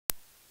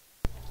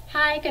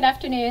Hi, good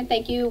afternoon.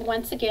 Thank you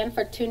once again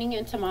for tuning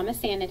in to Mama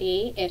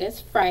Sanity. It is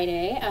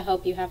Friday. I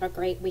hope you have a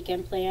great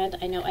weekend planned.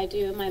 I know I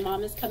do. My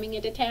mom is coming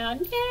into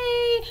town.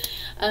 Yay!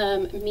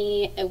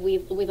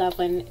 We love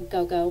when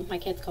Go-Go, my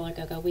kids call her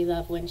Go-Go, we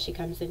love when she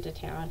comes into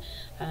town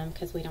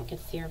because we don't get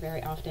to see her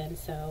very often.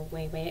 So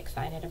way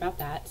excited about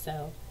that.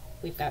 So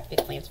we've got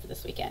big plans for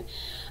this weekend.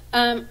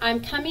 I'm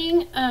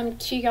coming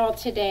to y'all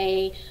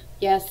today.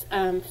 Yes,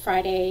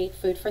 Friday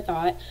food for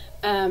thought.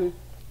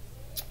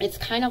 It's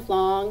kind of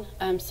long,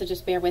 so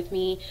just bear with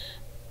me.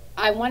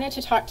 I wanted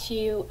to talk to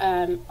you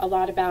a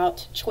lot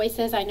about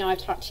choices. I know I've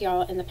talked to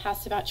y'all in the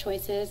past about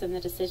choices and the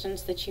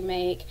decisions that you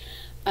make,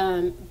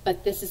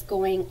 but this is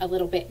going a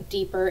little bit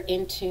deeper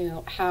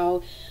into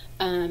how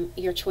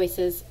your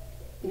choices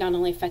not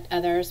only affect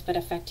others, but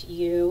affect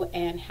you,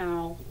 and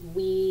how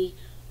we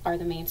are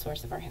the main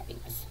source of our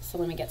happiness. So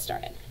let me get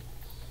started.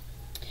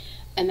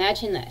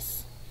 Imagine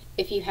this.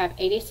 If you have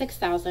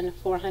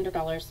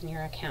 $86,400 in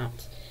your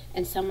account,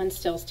 and someone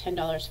steals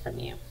 $10 from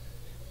you,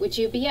 would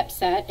you be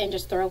upset and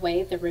just throw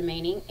away the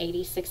remaining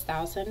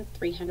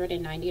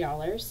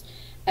 $86,390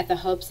 at the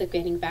hopes of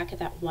getting back at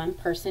that one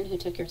person who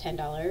took your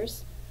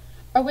 $10?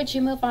 Or would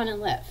you move on and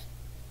live?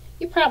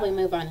 You probably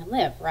move on and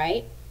live,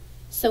 right?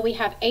 So we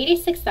have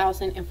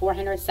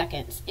 86,400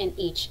 seconds in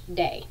each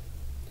day.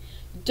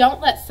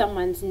 Don't let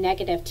someone's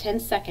negative 10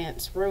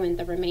 seconds ruin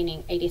the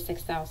remaining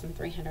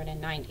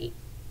 86,390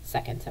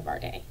 seconds of our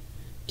day.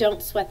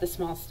 Don't sweat the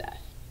small stuff.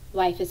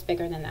 Life is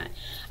bigger than that.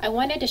 I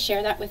wanted to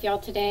share that with y'all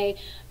today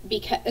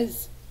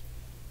because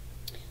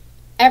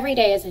every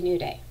day is a new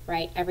day,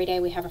 right? Every day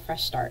we have a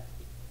fresh start.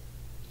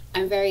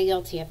 I'm very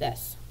guilty of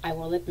this, I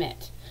will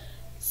admit.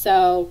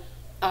 So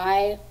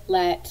I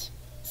let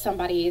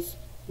somebody's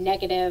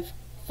negative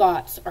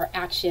thoughts or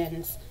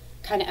actions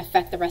kind of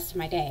affect the rest of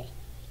my day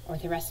or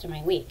the rest of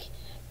my week.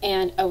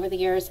 And over the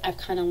years, I've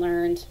kind of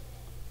learned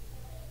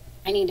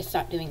I need to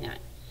stop doing that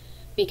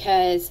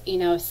because, you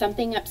know, if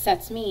something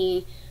upsets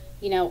me,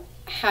 you know,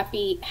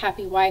 happy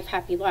wife,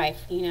 happy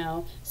life, you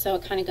know. So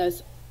it kind of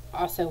goes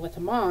also with the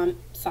mom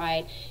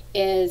side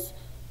is,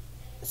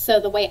 so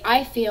the way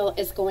I feel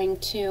is going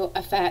to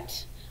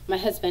affect my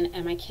husband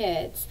and my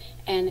kids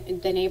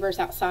and the neighbors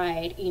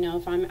outside, you know,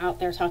 if I'm out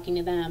there talking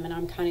to them and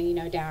I'm kind of, you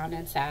know, down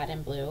and sad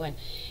and blue. And,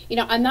 you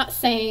know, I'm not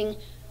saying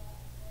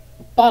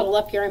bottle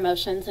up your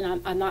emotions,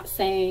 and I'm not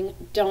saying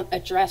don't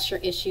address your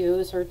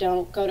issues or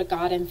don't go to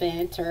God and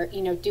vent or,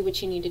 you know, do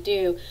what you need to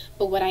do.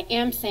 But what I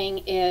am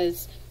saying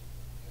is,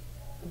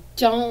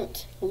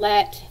 don't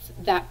let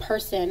that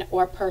person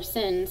or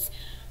persons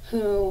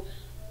who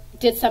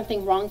did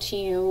something wrong to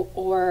you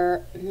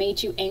or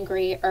made you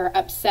angry or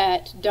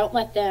upset, don't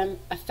let them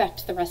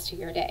affect the rest of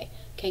your day.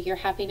 Okay, your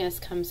happiness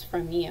comes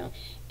from you.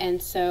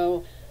 And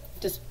so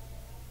just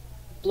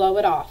blow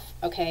it off,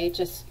 okay?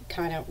 Just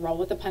kind of roll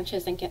with the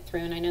punches and get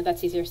through. And I know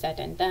that's easier said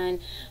than done.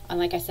 And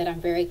like I said,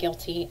 I'm very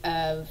guilty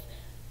of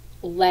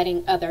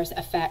letting others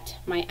affect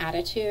my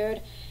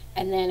attitude.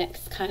 And then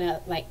it's kind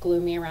of like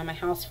gloomy around my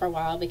house for a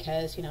while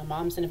because, you know,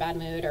 mom's in a bad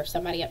mood or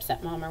somebody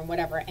upset mom or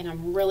whatever. And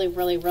I'm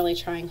really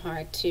trying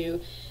hard to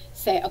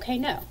say, okay,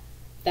 no,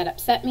 that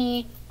upset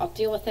me. I'll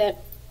deal with it.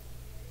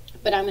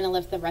 But I'm going to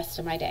live the rest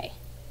of my day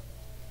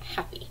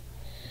happy.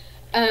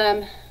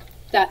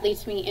 That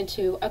leads me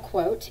into a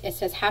quote. It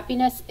says,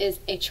 happiness is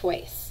a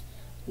choice,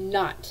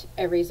 not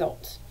a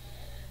result.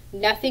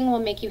 Nothing will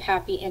make you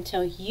happy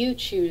until you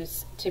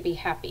choose to be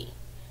happy.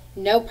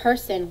 No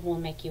person will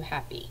make you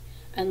happy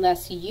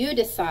unless you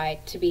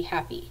decide to be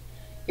happy.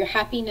 Your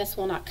happiness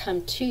will not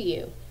come to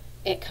you.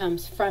 It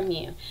comes from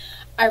you.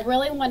 I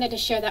really wanted to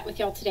share that with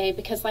y'all today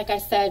because, like I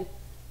said,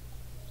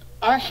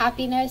 our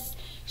happiness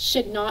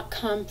should not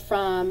come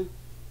from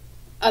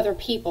other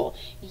people.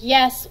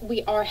 Yes,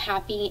 we are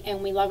happy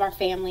and we love our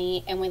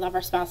family and we love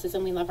our spouses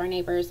and we love our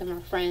neighbors and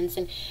our friends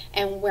and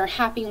we're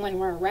happy when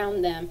we're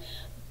around them.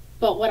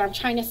 But what I'm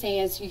trying to say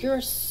is your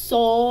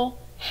soul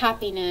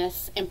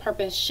happiness and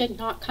purpose should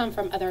not come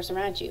from others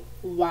around you.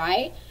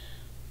 Why?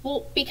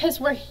 Well, because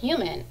we're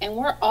human and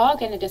we're all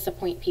going to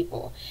disappoint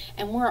people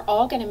and we're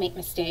all going to make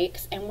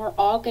mistakes and we're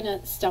all going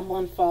to stumble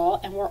and fall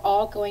and we're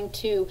all going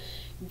to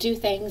do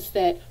things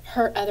that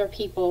hurt other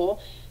people,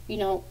 you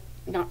know,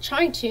 not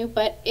trying to,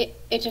 but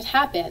it just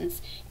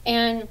happens.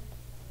 And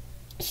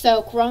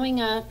so growing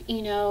up,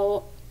 you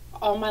know,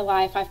 all my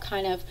life I've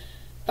kind of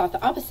thought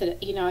the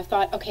opposite. You know, I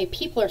thought, okay,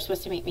 people are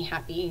supposed to make me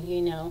happy,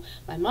 you know,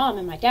 my mom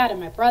and my dad and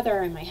my brother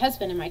and my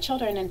husband and my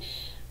children, and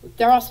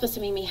they're all supposed to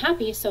make me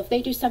happy. So if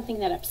they do something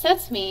that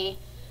upsets me,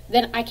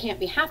 then I can't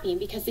be happy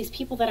because these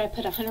people that I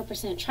put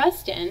 100%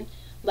 trust in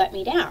let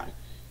me down.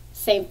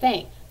 Same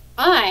thing.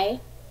 I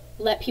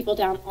let people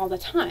down all the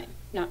time,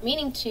 not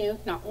meaning to,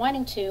 not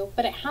wanting to,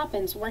 but it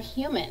happens. We're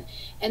human.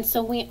 And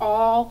so we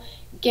all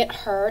get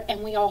hurt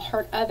and we all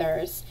hurt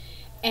others.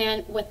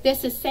 And what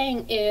this is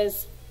saying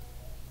is,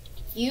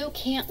 you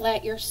can't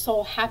let your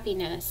soul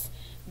happiness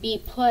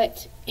be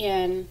put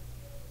in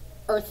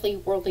earthly,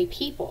 worldly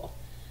people.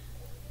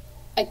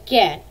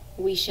 Again,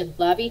 We should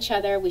love each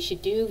other. We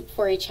should do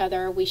for each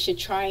other. We should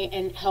try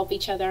and help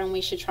each other, and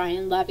we should try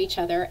and love each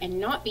other and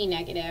not be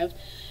negative.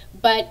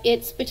 But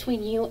it's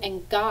between you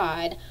and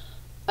God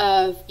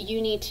of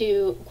you need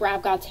to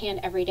grab God's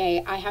hand every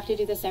day. I have to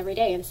do this every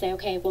day and say,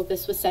 okay, well,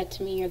 this was said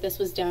to me, or this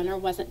was done or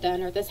wasn't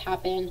done, or this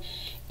happened.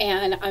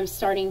 And I'm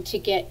starting to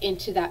get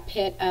into that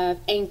pit of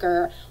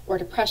anger or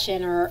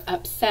depression or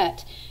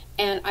upset.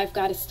 And I've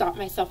got to stop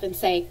myself and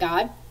say,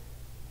 God,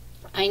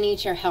 I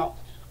need your help.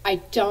 I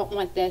don't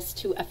want this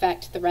to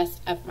affect the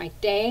rest of my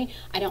day.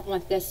 I don't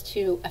want this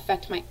to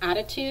affect my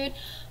attitude.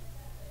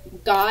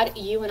 God,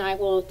 you and I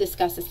will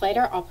discuss this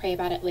later. I'll pray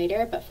about it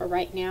later. But for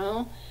right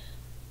now,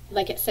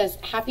 like it says,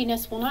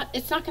 happiness will not,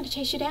 it's not going to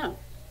chase you down.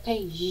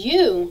 Okay,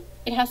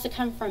 it has to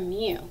come from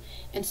you.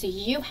 And so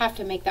you have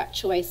to make that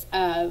choice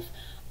of,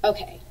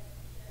 okay,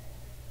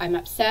 I'm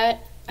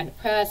upset, I'm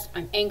depressed,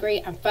 I'm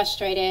angry, I'm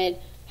frustrated.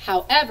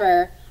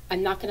 However,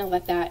 I'm not going to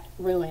let that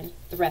ruin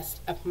the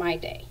rest of my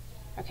day.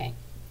 Okay.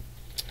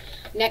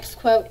 Next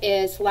quote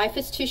is, life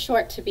is too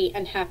short to be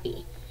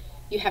unhappy.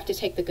 You have to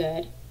take the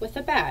good with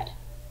the bad.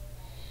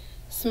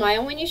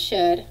 Smile when you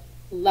should,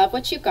 love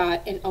what you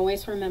got, and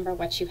always remember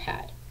what you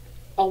had.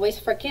 Always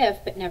forgive,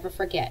 but never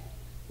forget.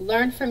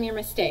 Learn from your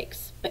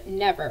mistakes, but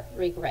never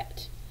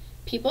regret.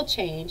 People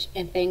change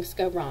and things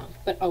go wrong,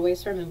 but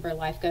always remember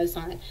life goes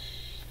on.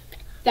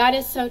 That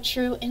is so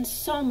true in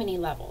so many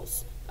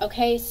levels.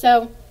 Okay,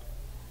 so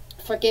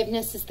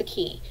forgiveness is the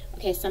key.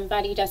 Okay,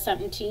 somebody does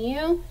something to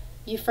you,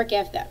 you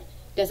forgive them.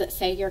 Does it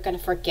say you're going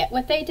to forget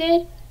what they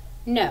did?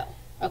 No,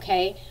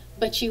 okay?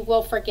 But you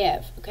will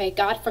forgive, okay?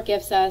 God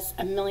forgives us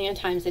 1,000,000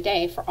 times a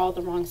day for all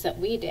the wrongs that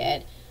we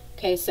did,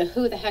 okay? So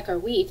who the heck are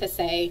we to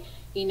say,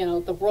 you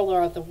know, the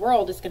ruler of the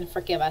world is going to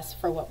forgive us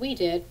for what we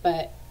did,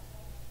 but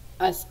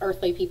us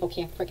earthly people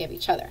can't forgive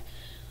each other.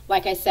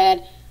 Like I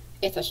said,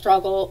 it's a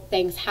struggle,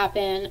 things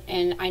happen,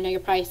 and I know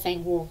you're probably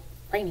saying, well,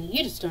 Rainey,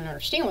 you just don't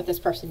understand what this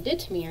person did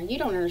to me, or you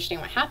don't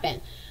understand what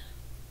happened.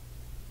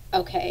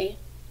 Okay,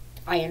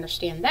 I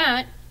understand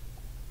that.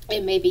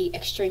 It may be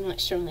extremely,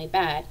 extremely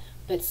bad,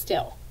 but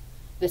still,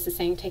 this is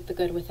saying take the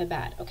good with the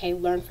bad. Okay,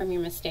 learn from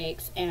your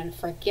mistakes and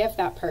forgive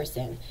that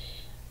person.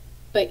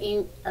 But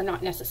you are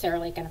not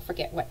necessarily going to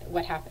forget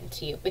what happened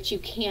to you. But you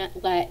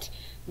can't let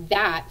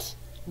that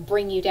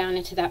bring you down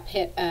into that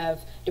pit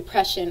of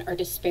depression or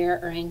despair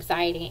or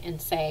anxiety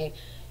and say,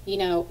 you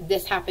know,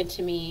 this happened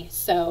to me,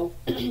 so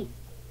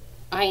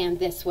I am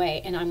this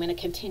way, and I'm going to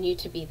continue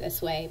to be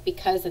this way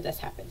because of this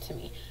happened to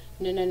me.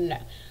 No, no, no, no.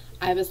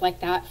 I was like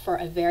that for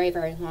a very,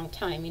 very long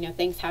time. You know,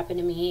 things happened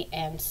to me,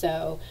 and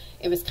so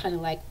it was kind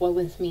of like, what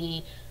was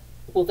me?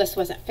 Well, this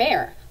wasn't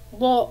fair.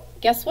 Well,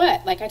 guess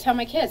what? Like I tell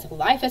my kids,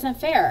 life isn't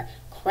fair.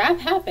 Crap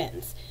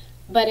happens.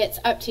 But it's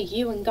up to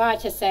you and God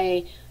to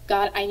say,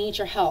 God, I need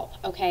your help,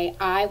 okay?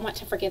 I want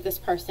to forgive this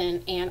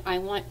person, and I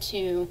want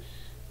to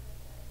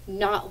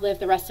not live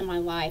the rest of my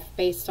life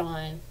based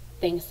on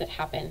things that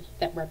happen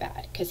that were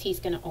bad, because he's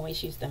going to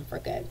always use them for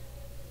good.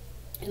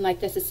 And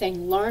like this is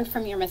saying, learn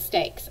from your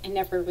mistakes and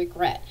never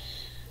regret.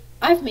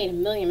 I've made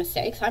 1,000,000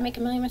 mistakes. I make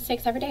 1,000,000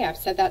 mistakes every day. I've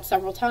said that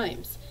several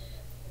times.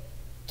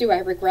 Do I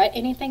regret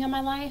anything in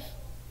my life?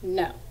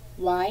 No.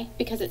 Why?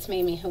 Because it's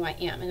made me who I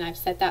am, and I've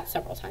said that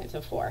several times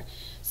before.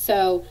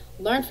 So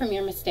learn from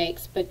your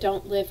mistakes, but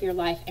don't live your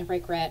life in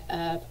regret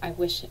of I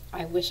wish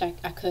I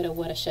coulda,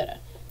 woulda, shoulda.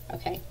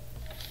 Okay.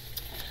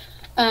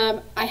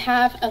 I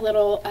have a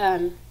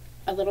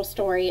little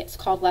story. It's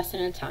called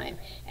Lesson in Time,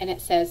 and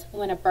it says,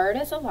 when a bird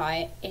is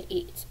alive, it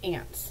eats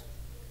ants.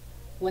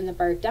 When the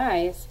bird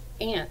dies,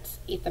 ants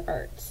eat the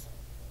birds.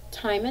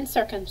 Time and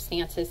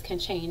circumstances can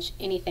change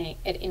anything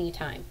at any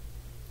time.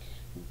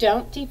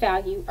 Don't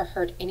devalue or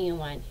hurt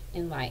anyone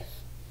in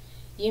life.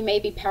 You may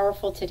be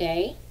powerful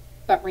today,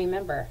 but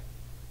remember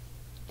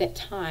that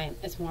time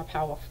is more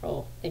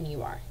powerful than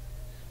you are.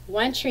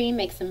 One tree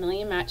makes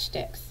 1,000,000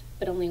 matchsticks,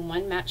 but only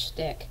one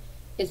matchstick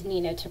is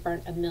needed to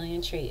burn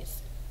 1,000,000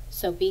 trees.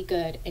 So be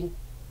good and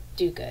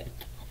do good.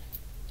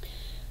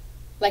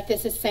 Like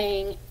this is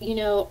saying, you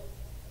know,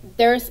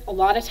 there's a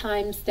lot of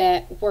times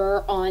that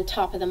we're on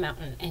top of the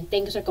mountain and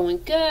things are going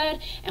good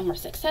and we're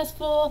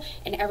successful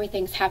and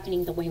everything's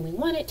happening the way we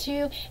want it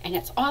to and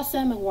it's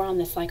awesome and we're on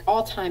this like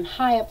all-time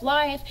high of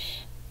life,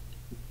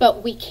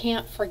 but we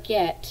can't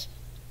forget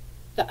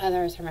the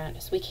others around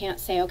us. We can't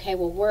say, okay,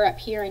 well, we're up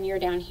here and you're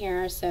down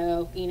here,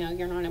 so, you know,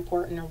 you're not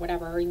important or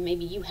whatever. Or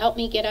maybe you helped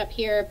me get up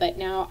here, but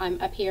now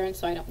I'm up here and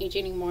so I don't need you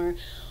anymore,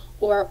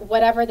 or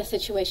whatever the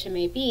situation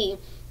may be.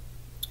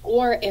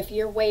 Or if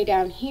you're way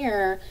down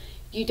here,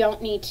 you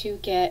don't need to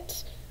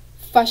get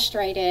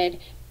frustrated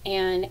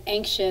and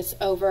anxious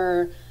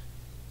over,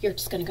 you're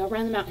just going to go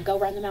around the mountain, go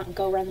around the mountain,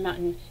 go around the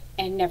mountain,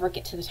 and never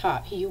get to the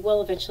top. You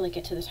will eventually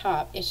get to the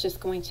top. It's just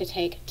going to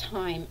take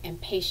time and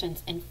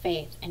patience and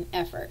faith and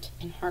effort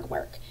and hard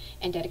work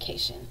and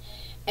dedication.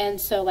 And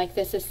so like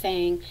this is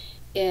saying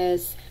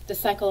is the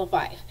cycle of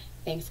life.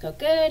 Things go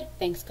good,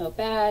 things go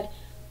bad,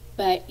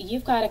 but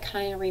you've got to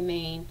kind of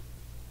remain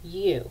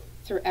you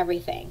through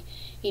everything.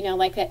 You know,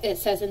 like it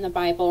says in the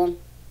Bible,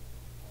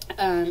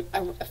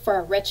 for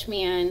a rich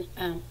man,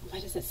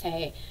 what does it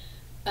say?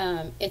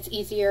 It's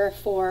easier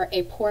for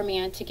a poor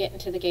man to get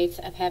into the gates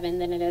of heaven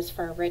than it is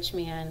for a rich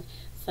man.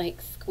 It's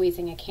like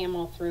squeezing a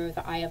camel through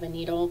the eye of a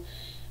needle.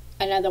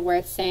 In other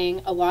words,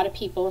 saying a lot of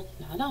people,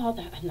 not all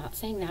that, I'm not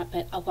saying that,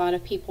 but a lot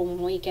of people,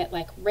 when we get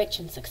like rich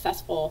and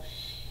successful,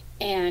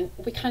 and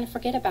we kind of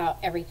forget about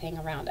everything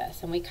around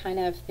us, and we kind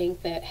of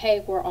think that,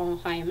 hey, we're all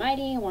high and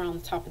mighty, we're on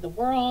the top of the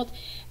world,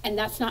 and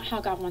that's not how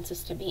God wants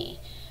us to be.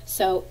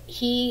 So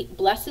he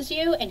blesses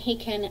you, and he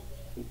can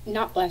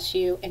not bless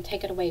you and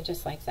take it away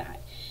just like that.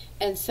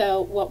 And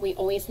so what we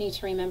always need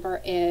to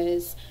remember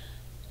is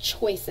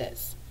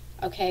choices.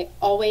 Okay,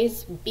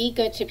 always be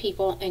good to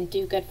people and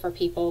do good for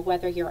people,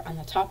 whether you're on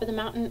the top of the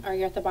mountain or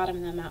you're at the bottom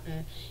of the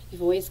mountain.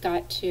 You've always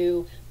got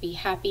to be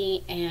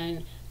happy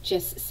and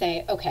just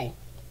say, okay,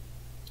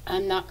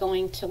 I'm not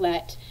going to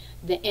let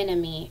the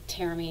enemy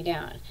tear me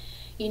down.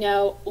 You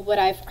know, what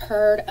I've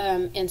heard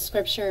in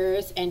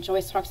scriptures, and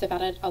Joyce talks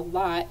about it a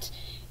lot,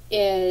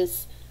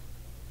 is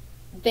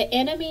the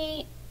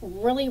enemy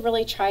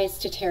really tries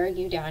to tear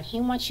you down.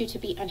 He wants you to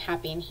be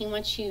unhappy, and he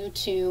wants you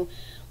to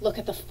look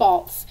at the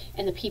faults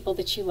in the people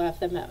that you love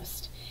the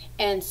most.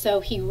 And so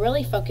he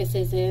really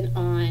focuses in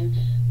on,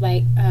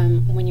 like,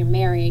 when you're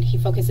married, he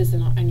focuses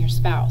in on your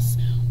spouse.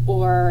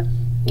 Or,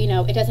 you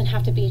know, it doesn't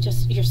have to be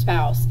just your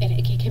spouse.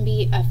 It can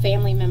be a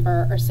family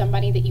member or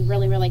somebody that you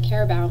really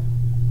care about.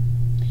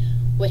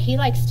 What he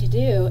likes to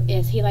do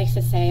is he likes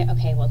to say,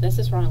 okay, well, this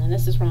is wrong, and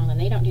this is wrong, and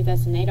they don't do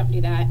this, and they don't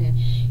do that, and,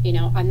 you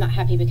know, I'm not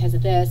happy because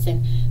of this.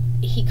 And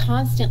he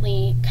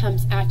constantly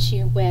comes at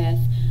you with,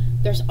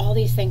 there's all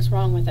these things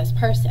wrong with this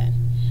person.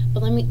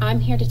 But I'm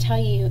here to tell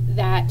you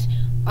that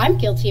I'm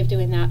guilty of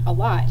doing that a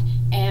lot.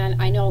 And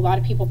I know a lot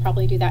of people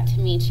probably do that to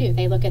me too.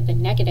 They look at the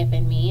negative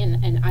in me,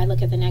 and I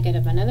look at the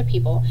negative in other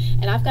people.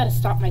 And I've got to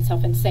stop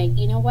myself and say,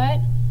 you know what?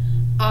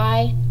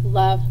 I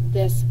love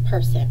this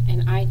person,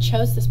 and I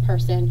chose this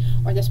person,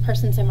 or this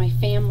person's in my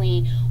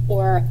family,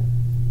 or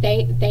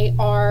they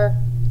are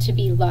to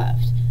be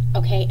loved.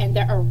 Okay? And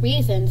there are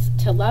reasons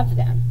to love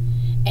them.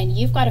 And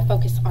you've got to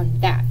focus on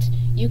that.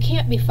 You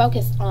can't be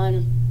focused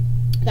on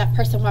that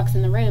person walks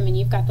in the room and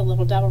you've got the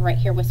little devil right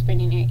here whispering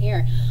in your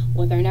ear,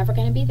 well, they're never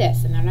going to be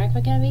this, and they're never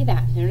going to be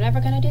that, and they're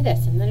never going to do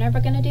this, and they're never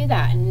going to do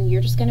that, and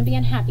you're just going to be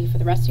unhappy for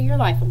the rest of your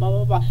life, and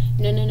blah, blah, blah.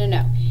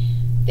 No.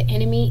 The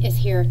enemy is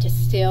here to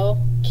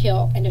steal,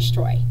 kill, and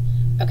destroy.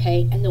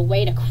 Okay? And the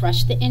way to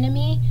crush the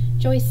enemy,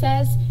 Joyce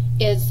says,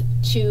 is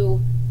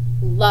to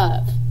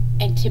love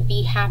and to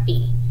be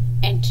happy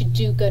and to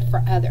do good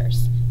for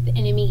others. The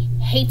enemy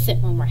hates it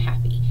when we're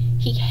happy.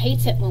 He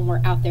hates it when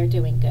we're out there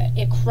doing good.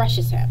 It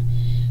crushes him.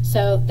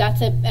 So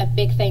that's a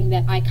big thing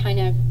that I kind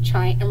of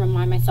try and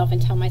remind myself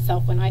and tell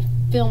myself when I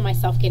feel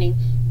myself getting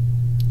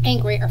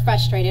angry or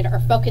frustrated or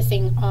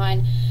focusing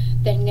on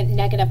the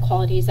negative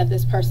qualities of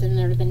this person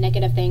or the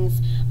negative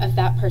things of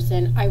that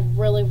person. I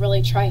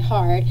really try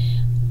hard.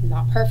 I'm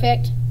not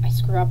perfect. I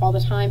screw up all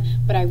the time,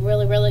 but I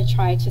really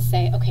try to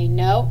say, okay,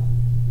 no,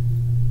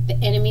 the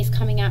enemy's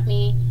coming at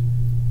me.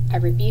 I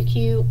rebuke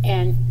you,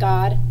 and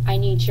God, I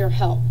need your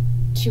help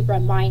to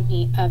remind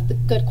me of the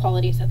good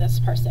qualities of this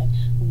person,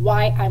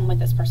 why I'm with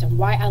this person,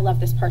 why I love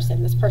this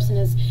person. This person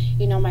is,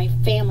 you know, my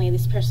family,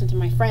 this person's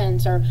my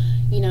friends, or,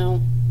 you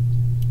know,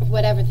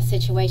 whatever the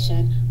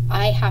situation.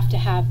 I have to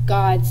have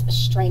God's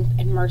strength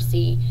and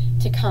mercy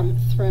to come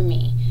through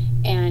me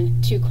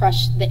and to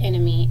crush the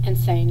enemy and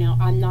say, no,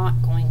 I'm not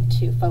going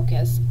to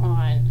focus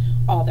on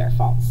all their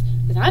faults.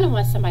 Because I don't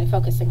want somebody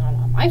focusing on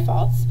all my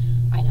faults.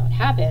 I know it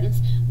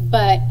happens,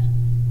 but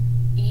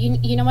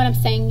you know what I'm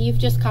saying? You've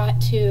just got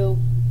to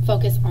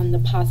focus on the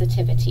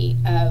positivity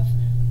of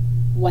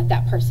what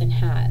that person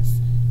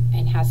has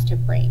and has to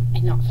bring,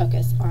 and not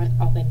focus on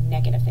all the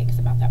negative things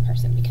about that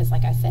person, because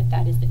like I said,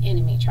 that is the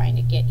enemy trying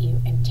to get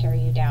you and tear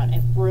you down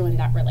and ruin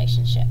that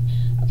relationship.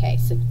 Okay,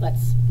 so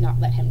let's not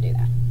let him do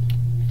that.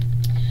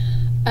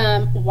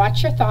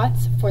 Watch your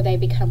thoughts, for they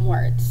become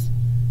words.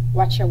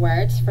 Watch your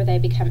words, for they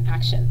become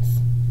actions.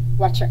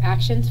 Watch your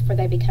actions, for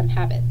they become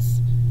habits.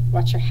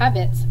 Watch your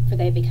habits, for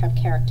they become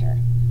character.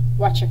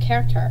 Watch your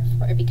character,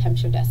 for it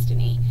becomes your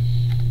destiny.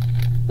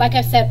 Like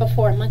I've said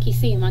before, monkey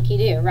see, monkey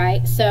do,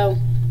 right? So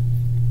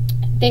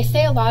they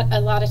say a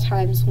lot of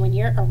times when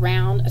you're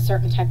around a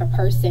certain type of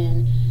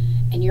person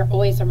and you're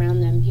always around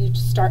them, you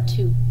start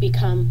to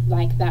become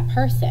like that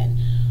person.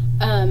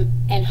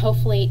 And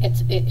hopefully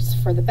it's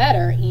for the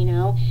better, you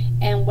know.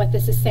 And what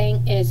this is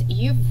saying is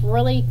you've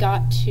really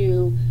got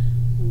to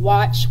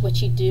watch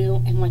what you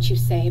do and what you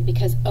say,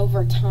 because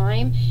over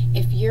time,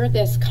 if you're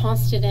this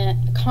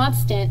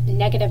constant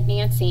negative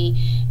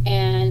Nancy,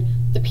 and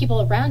the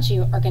people around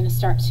you are going to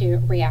start to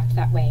react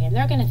that way, and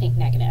they're going to think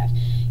negative.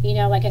 You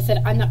know, like I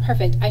said, I'm not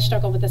perfect. I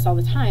struggle with this all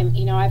the time.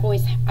 You know, I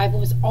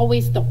was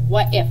always the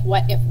what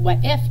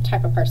if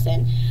type of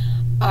person.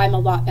 I'm a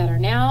lot better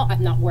now.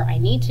 I'm not where I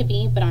need to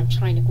be, but I'm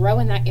trying to grow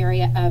in that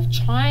area of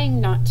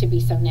trying not to be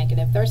so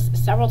negative. There's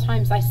several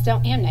times I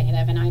still am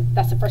negative, and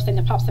that's the first thing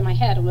that pops in my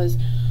head was,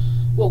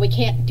 well, we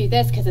can't do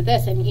this because of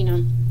this, and, you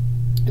know,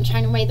 I'm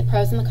trying to weigh the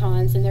pros and the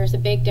cons, and there's a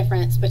big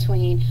difference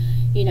between,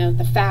 you know,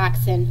 the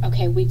facts and,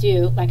 okay, we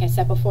do, like I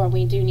said before,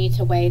 we do need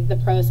to weigh the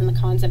pros and the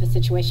cons of a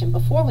situation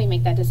before we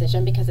make that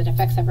decision because it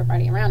affects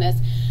everybody around us.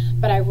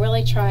 But I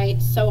really try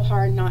so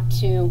hard not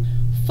to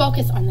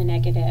focus on the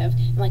negative.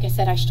 And like I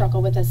said, I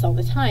struggle with this all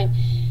the time.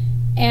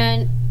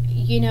 And,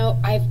 you know,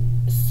 I've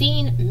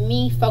seen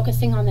me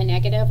focusing on the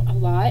negative a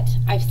lot.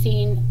 I've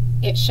seen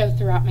it show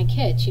throughout my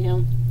kids, you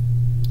know.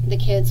 The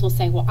kids will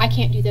say, well, I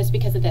can't do this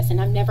because of this, and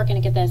I'm never going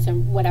to get this,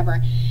 and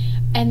whatever.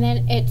 And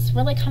then it's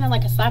really kind of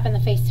like a slap in the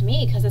face to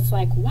me, because it's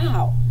like,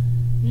 wow,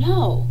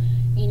 no,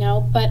 you know.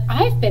 But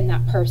I've been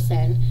that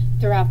person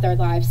throughout their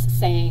lives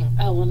saying,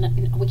 oh, well, no,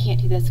 we can't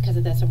do this because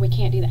of this, or we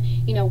can't do that,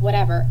 you know,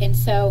 whatever. And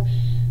so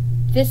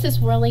this is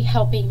really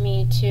helping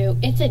me to,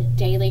 it's a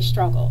daily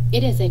struggle.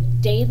 It is a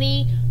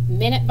daily,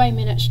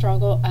 minute-by-minute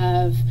struggle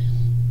of,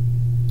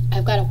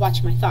 I've got to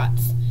watch my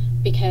thoughts,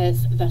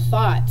 because the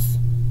thoughts,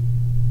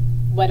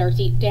 what are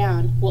deep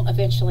down, will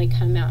eventually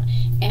come out.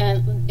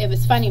 And it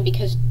was funny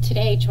because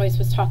today Joyce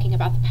was talking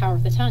about the power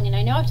of the tongue, and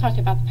I know I've talked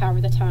about the power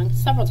of the tongue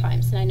several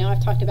times, and I know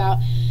I've talked about,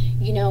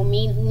 you know,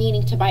 me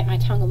needing to bite my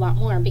tongue a lot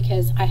more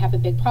because I have a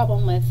big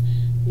problem with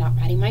not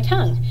biting my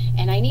tongue,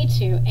 and I need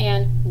to.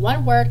 And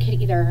one word could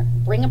either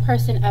bring a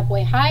person up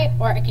way high,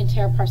 or it can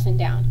tear a person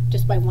down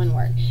just by one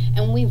word.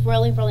 And we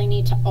really, really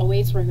need to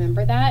always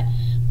remember that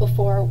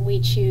before we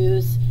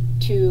choose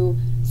to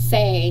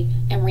say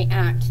and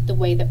react the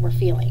way that we're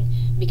feeling.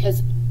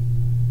 Because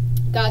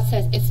God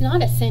says it's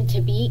not a sin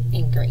to be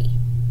angry,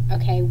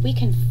 okay? We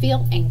can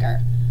feel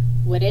anger.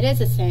 What it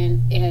is a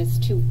sin is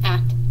to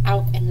act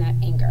out in that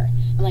anger.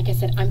 And like I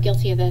said, I'm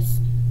guilty of this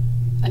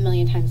a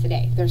million times a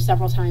day. There's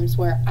several times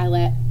where I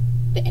let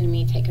the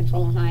enemy take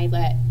control, and I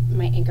let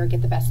my anger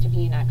get the best of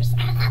me, and I'm just,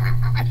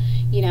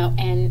 you know,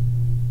 and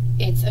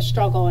it's a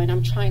struggle, and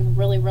I'm trying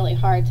really, really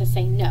hard to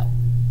say no.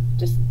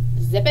 Just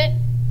zip it,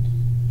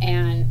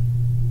 and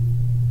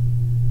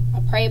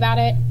I'll pray about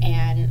it,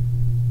 and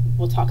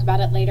we'll talk about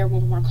it later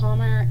when we're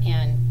calmer.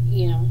 And,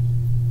 you know,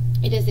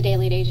 it is a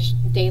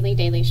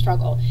daily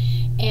struggle.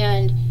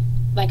 And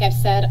like I've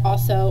said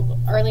also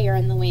earlier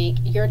in the week,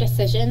 your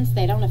decisions,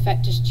 they don't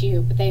affect just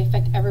you, but they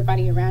affect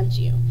everybody around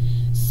you.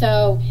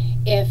 So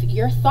if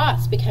your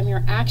thoughts become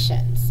your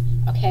actions,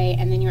 okay,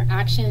 and then your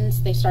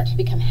actions, they start to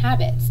become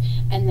habits,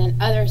 and then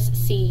others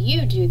see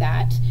you do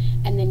that,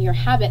 and then your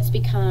habits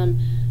become,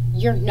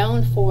 you're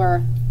known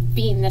for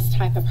being this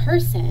type of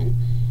person.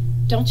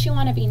 Don't you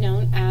want to be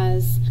known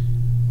as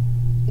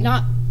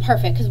not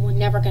perfect? Because we're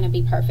never going to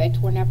be perfect.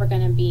 We're never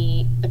going to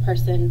be the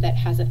person that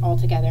has it all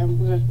together.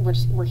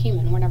 We're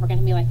human. We're never going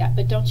to be like that.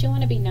 But don't you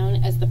want to be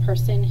known as the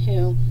person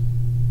who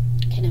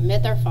can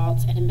admit their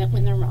faults and admit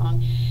when they're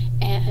wrong,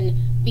 and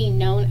be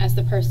known as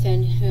the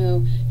person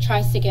who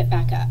tries to get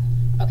back up,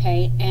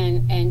 okay,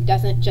 and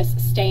doesn't just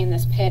stay in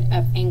this pit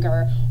of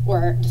anger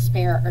or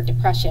despair or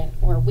depression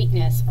or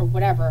weakness or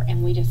whatever,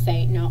 and we just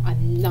say, no,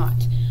 I'm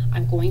not.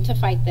 I'm going to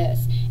fight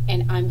this,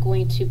 and I'm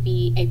going to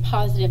be a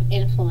positive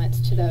influence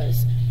to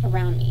those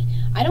around me.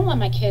 I don't want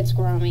my kids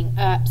growing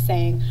up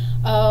saying,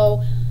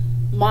 oh,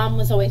 mom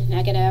was always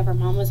negative, or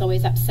mom was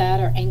always upset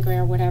or angry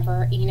or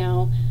whatever. You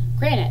know,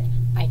 granted,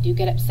 I do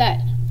get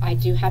upset. I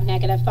do have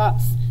negative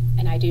thoughts,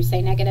 and I do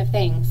say negative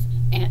things.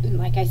 And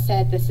like I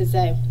said, this is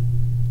a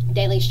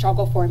daily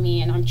struggle for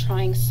me, and I'm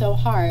trying so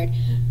hard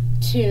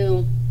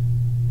to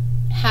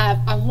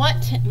have,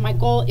 my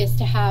goal is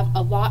to have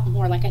a lot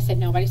more, like I said,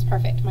 nobody's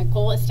perfect. My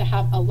goal is to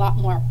have a lot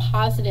more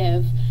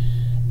positive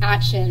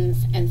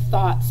actions and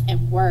thoughts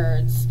and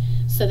words,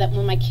 so that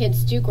when my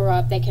kids do grow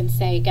up, they can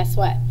say, guess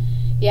what?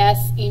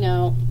 Yes, you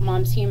know,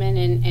 mom's human,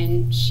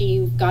 and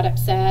she got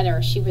upset,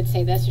 or she would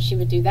say this, or she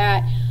would do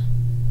that.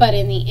 But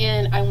in the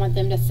end, I want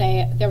them to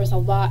say there was a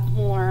lot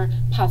more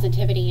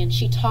positivity, and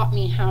she taught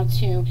me how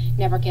to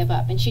never give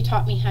up, and she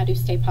taught me how to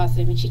stay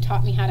positive, and she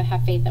taught me how to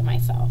have faith in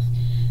myself.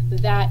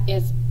 That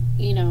is,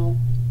 you know,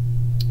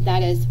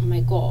 that is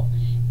my goal.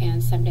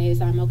 And some days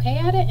I'm okay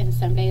at it, and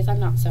some days I'm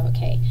not so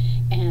okay.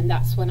 And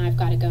that's when I've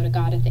got to go to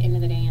God at the end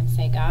of the day and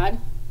say, God,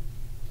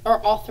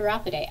 or all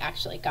throughout the day,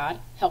 actually, God,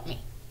 help me,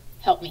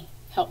 help me,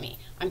 help me.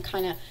 I'm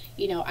kind of,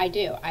 you know,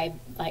 I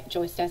like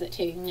Joyce does it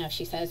too. You know,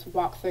 she says,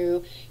 walk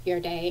through your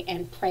day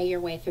and pray your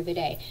way through the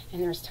day.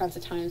 And there's tons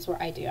of times where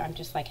I do. I'm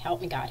just like,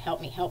 help me, God, help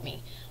me, help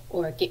me.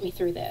 Or get me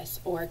through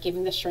this, or give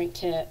me the strength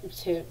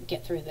to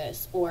get through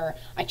this, or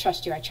I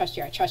trust you, I trust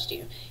you, I trust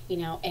you, you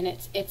know. And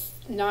it's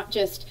not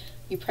just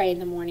you pray in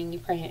the morning, you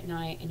pray at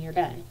night, and you're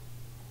done.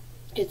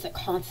 It's a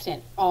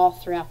constant, all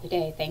throughout the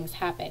day, things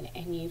happen,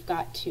 and you've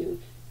got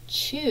to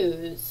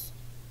choose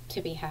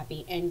to be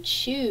happy, and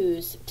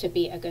choose to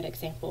be a good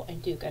example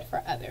and do good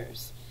for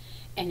others.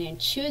 And in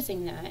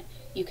choosing that,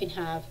 you can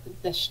have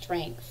the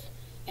strength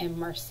and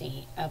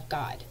mercy of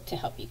God to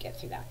help you get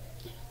through that.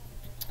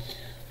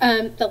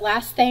 The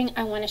last thing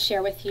I want to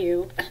share with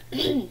you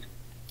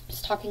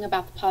is talking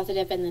about the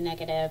positive and the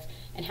negative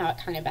and how it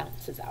kind of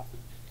balances out.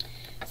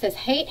 It says,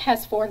 hate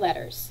has 4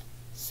 letters,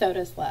 so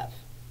does love.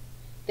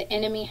 The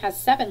enemy has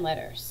 7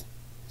 letters,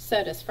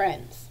 so does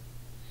friends.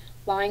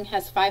 Lying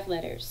has 5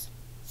 letters,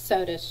 so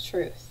so does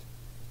truth.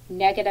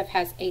 Negative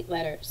has 8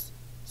 letters,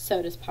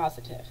 so does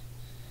positive.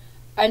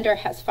 Under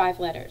has 5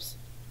 letters,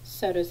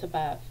 so does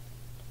above.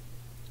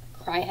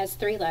 Cry has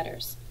 3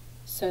 letters,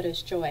 so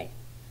does joy.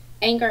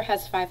 Anger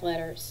has 5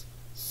 letters,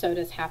 so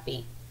does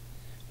happy.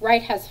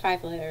 Right has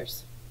 5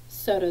 letters,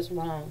 so does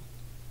wrong.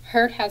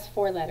 Hurt has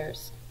 4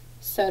 letters,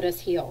 so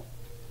does heal.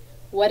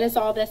 What does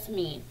all this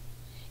mean?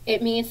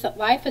 It means that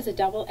life is a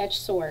double-edged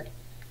sword,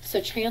 so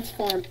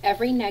transform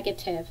every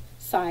negative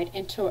side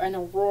into an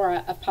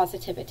aurora of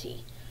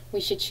positivity. We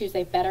should choose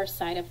a better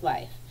side of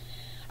life.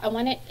 I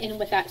want to end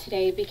with that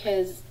today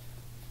because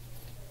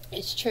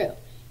it's true.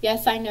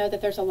 Yes, I know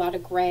that there's a lot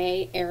of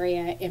gray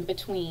area in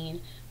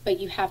between, but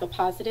you have a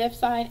positive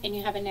side and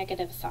you have a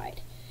negative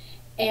side.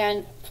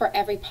 And for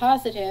every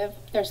positive,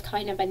 there's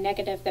kind of a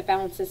negative that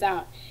balances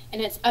out.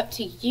 And it's up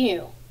to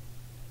you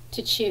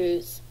to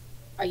choose.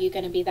 Are you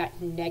going to be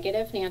that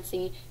negative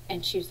Nancy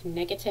and choose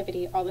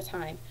negativity all the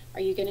time?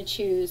 Are you going to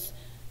choose,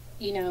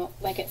 you know,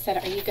 like it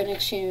said, are you going to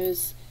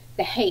choose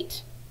the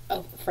hate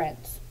over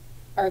friends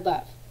or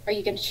love? Are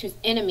you going to choose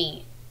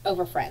enemy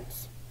over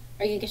friends?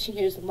 Are you going to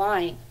choose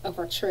lying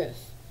over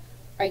truth?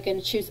 Are you going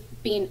to choose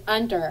being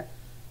under,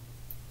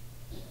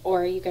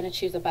 or are you going to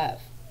choose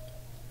above?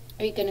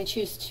 Are you going to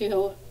choose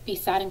to be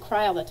sad and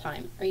cry all the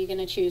time? Are you going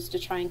to choose to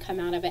try and come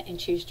out of it and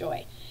choose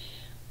joy?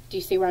 Do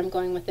you see where I'm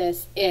going with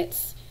this?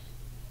 It's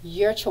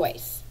your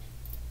choice.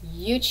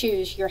 You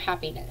choose your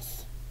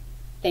happiness.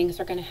 Things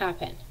are going to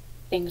happen.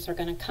 Things are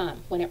going to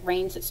come. When it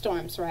rains, it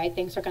storms, right?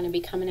 Things are going to be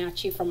coming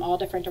at you from all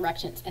different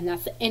directions. And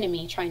that's the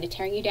enemy trying to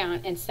tear you down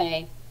and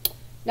say,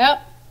 nope,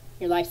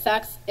 your life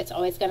sucks. It's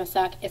always going to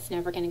suck. It's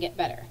never going to get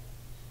better.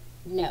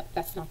 No,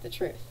 that's not the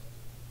truth.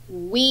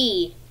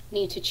 We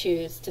need to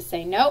choose to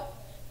say, nope,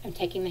 I'm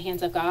taking the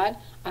hands of God.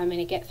 I'm going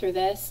to get through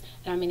this,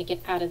 and I'm going to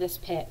get out of this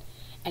pit,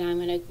 and I'm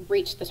going to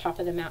reach the top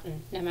of the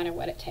mountain no matter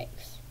what it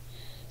takes.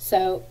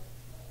 So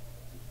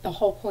the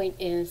whole point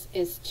is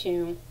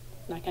to,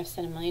 like I've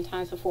said a million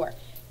times before,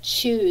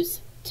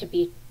 choose to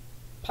be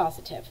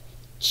positive.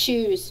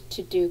 Choose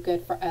to do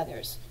good for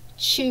others.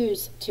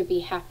 Choose to be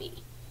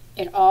happy.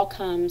 It all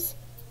comes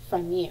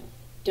from you.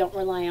 Don't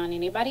rely on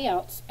anybody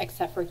else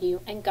except for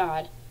you and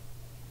God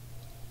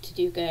to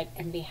do good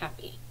and be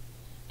happy.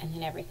 And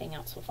then everything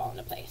else will fall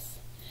into place.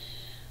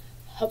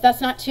 Hope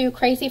that's not too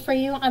crazy for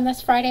you on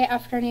this Friday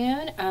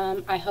afternoon.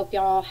 I hope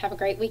y'all have a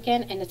great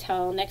weekend, and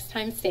until next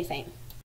time, stay sane.